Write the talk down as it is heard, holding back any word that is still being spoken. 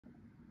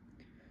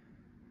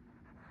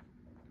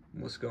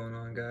What's going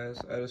on, guys?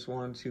 I just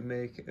wanted to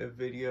make a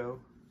video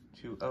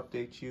to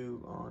update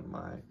you on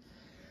my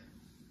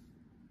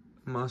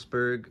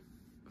Mossberg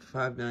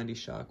 590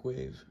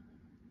 Shockwave.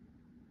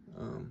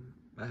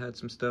 I had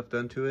some stuff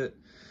done to it,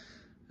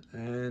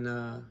 and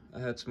I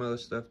had some other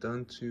stuff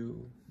done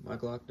to my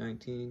Glock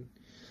 19.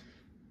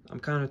 I'm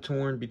kind of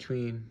torn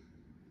between,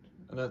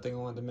 another thing I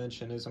wanted to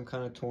mention is I'm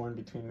kind of torn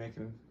between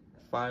making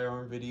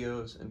firearm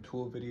videos and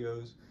tool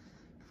videos.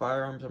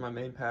 Firearms are my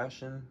main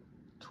passion.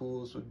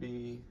 Tools would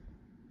be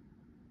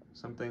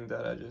something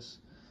that I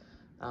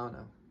don't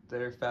know,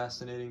 they're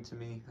fascinating to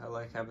me. I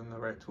like having the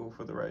right tool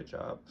for the right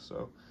job,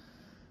 so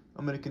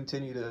I'm going to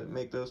continue to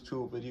make those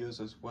tool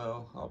videos as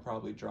well. I'll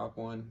probably drop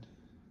one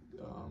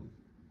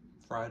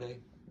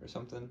Friday or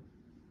something,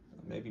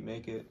 maybe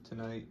make it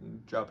tonight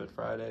and drop it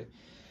Friday.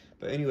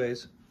 But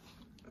anyways,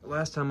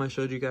 last time I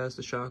showed you guys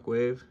the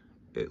Shockwave,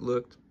 it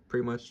looked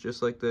pretty much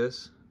just like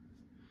this,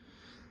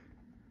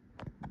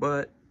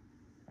 but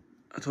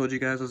I told you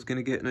guys I was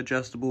gonna get an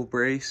adjustable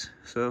brace,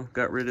 so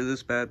got rid of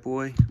this bad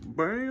boy.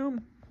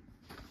 Bam!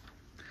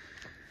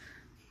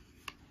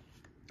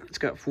 It's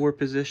got 4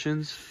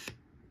 positions.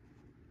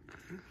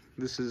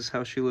 This is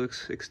how she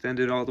looks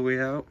extended all the way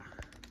out.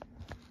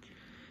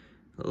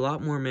 A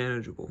lot more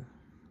manageable,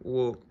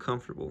 well,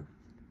 comfortable.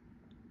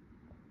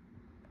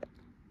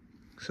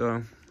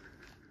 So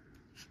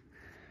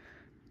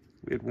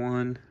we had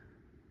 1,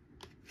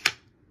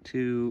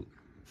 2,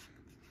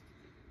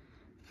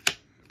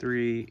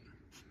 3,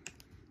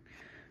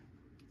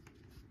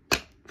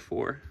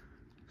 4.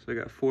 So I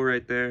got 4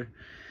 right there.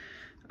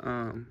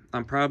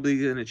 I'm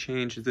probably gonna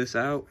change this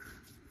out.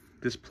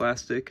 This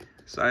plastic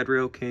side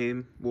rail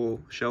came, well,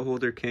 shell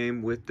holder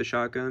came with the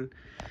shotgun.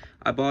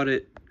 I bought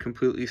it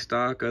completely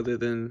stock other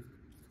than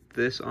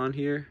this on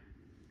here,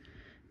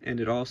 and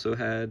it also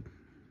had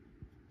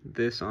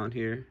this on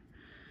here.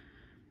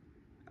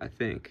 I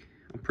think,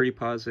 I'm pretty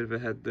positive it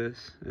had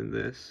this, and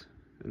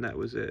that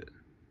was it.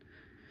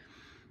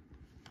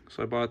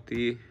 So I bought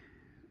the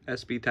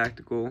SB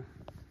Tactical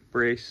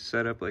brace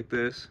set up like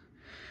this,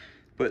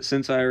 but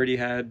since I already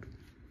had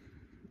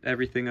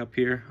everything up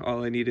here,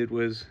 all I needed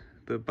was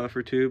the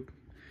buffer tube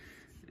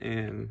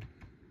and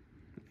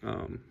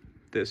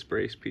this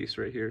brace piece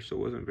right here, so it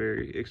wasn't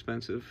very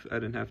expensive. I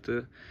didn't have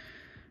to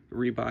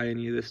rebuy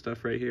any of this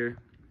stuff right here.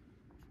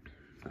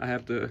 I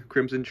have the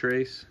Crimson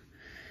Trace.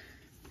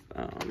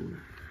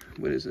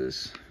 What is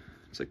this?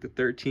 It's like the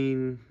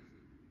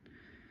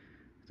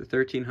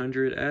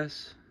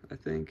 1300S, I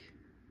think.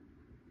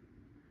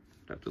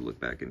 I have to look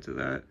back into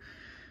that.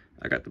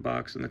 I got the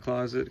box in the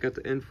closet. Got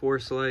the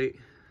Inforce light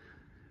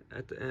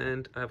at the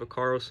end. I have a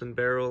Carlson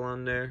barrel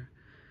on there.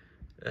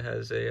 It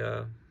has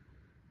a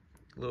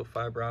little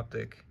fiber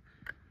optic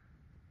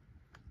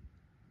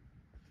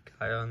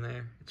guy on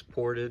there. It's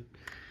ported.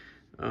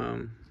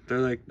 They're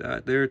like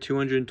that. They're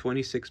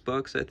 226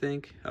 bucks, I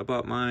think. I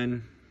bought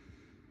mine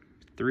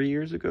 3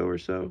 years ago or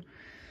so.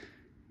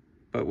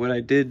 But what I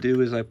did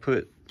do is I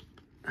put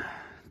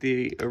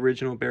the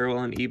original barrel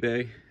on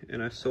eBay,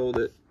 and I sold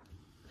it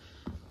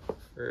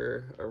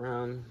for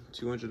around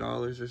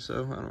 $200 or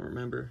so. I don't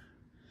remember.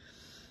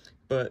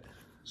 But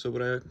so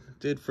what I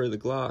did for the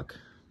Glock,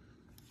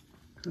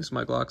 this is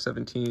my Glock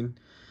 17.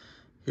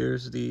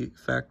 Here's the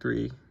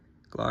factory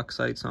Glock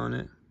sights on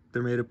it.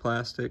 They're made of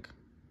plastic.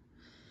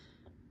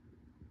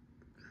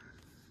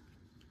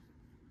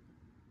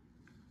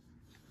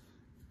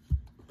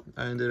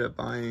 I ended up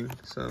buying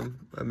some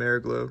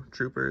Ameriglo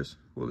Troopers.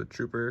 Well, the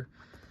Trooper,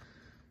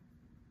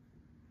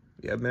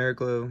 yeah,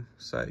 Ameriglo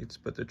sights,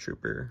 but the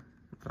Trooper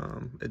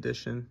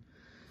edition.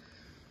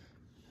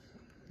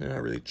 They're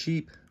not really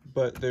cheap,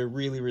 but they're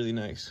really, really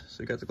nice.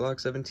 So you got the Glock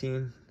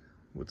 17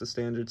 with the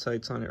standard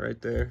sights on it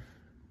right there.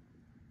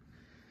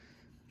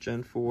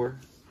 Gen 4.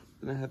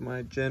 Then I have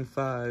my Gen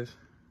 5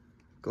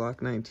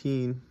 Glock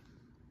 19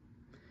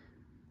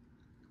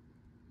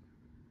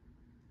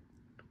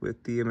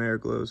 with the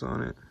Ameriglos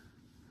on it.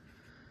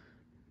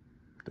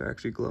 They're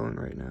actually glowing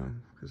right now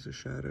because of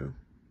shadow.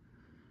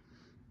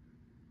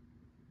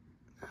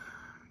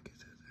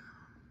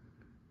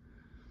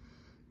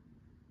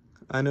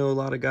 I know a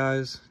lot of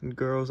guys and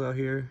girls out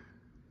here,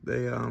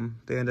 they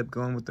end up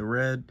going with the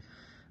red,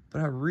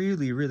 but I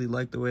really, really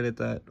like the way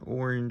that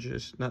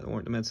orange, not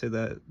orange, I meant to say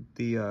that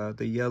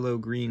the yellow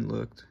green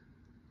looked.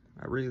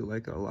 I really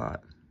like it a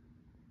lot.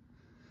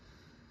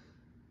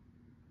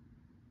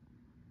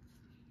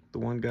 The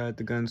one guy at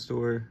the gun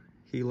store,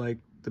 he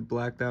liked the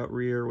blacked out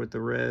rear with the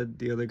red.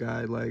 The other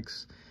guy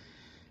likes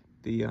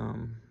the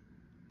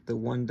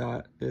one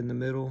dot in the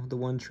middle, the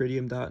one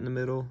tritium dot in the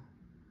middle,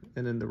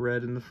 and then the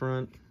red in the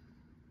front.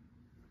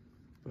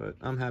 But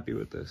I'm happy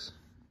with this.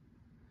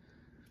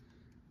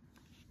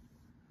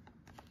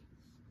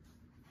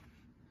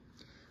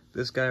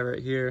 This guy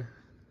right here,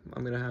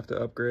 I'm gonna have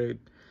to upgrade.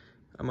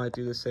 I might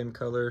do the same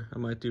color. I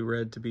might do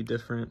red to be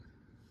different,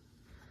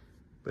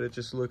 but it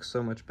just looks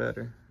so much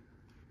better.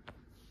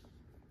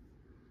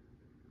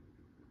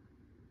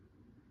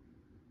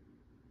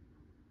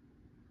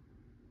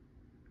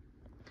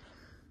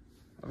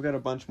 I've got a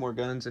bunch more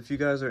guns. If you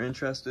guys are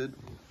interested,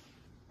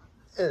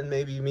 and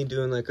maybe me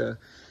doing like a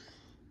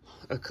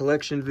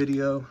collection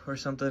video or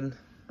something,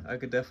 I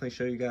could definitely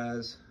show you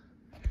guys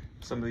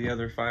some of the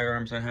other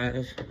firearms I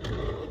have.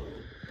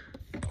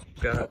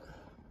 Got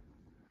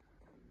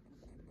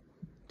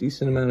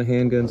decent amount of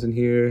handguns in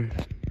here.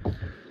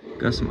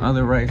 Got some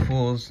other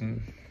rifles,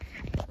 and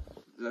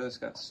I just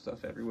got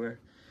stuff everywhere.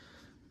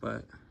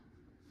 But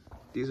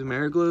these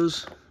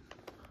Ameriglos,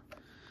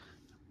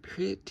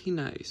 pretty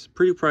nice,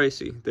 pretty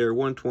pricey. They're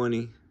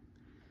 $120,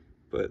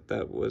 but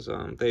that was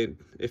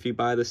if you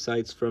buy the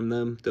sights from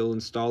them, they'll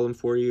install them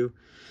for you.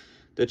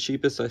 The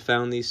cheapest I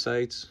found these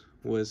sights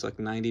was like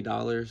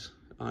 $90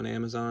 on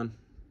Amazon.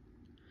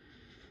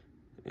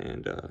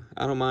 And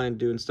I don't mind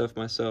doing stuff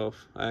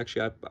myself. I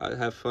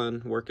have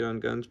fun working on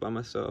guns by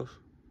myself.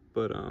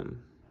 But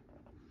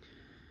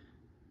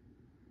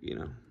you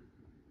know,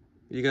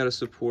 you got to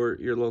support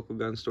your local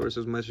gun stores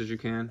as much as you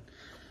can,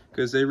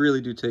 because they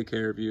really do take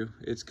care of you.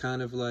 It's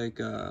kind of like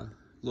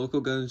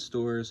local gun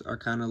stores are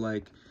kind of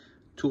like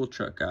tool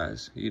truck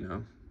guys, you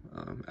know.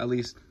 At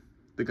least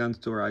the gun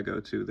store I go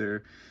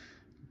to,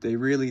 they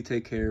really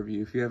take care of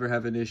you. If you ever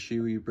have an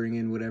issue, you bring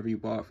in whatever you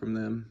bought from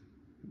them,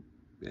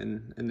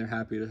 and they're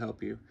happy to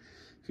help you.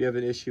 If you have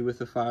an issue with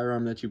a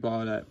firearm that you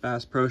bought at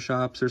Bass Pro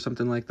Shops or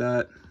something like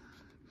that,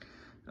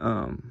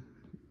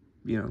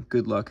 you know,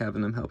 good luck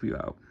having them help you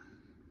out.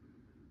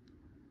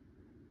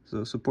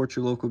 So support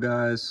your local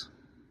guys,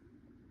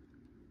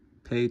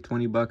 pay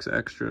 20 bucks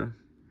extra,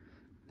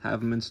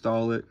 have them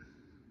install it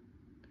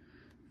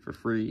for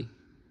free.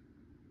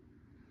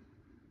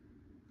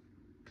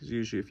 Because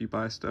usually if you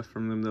buy stuff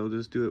from them, they'll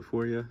just do it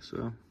for you.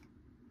 So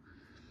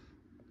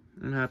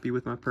I'm happy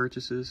with my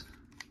purchases,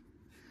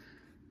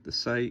 the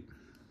sight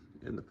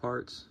and the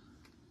parts.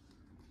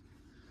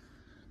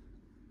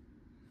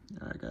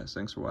 All right, guys,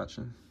 thanks for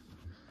watching.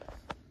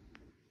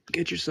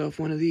 Get yourself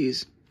one of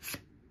these.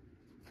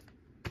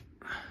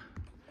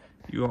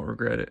 You won't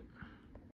regret it.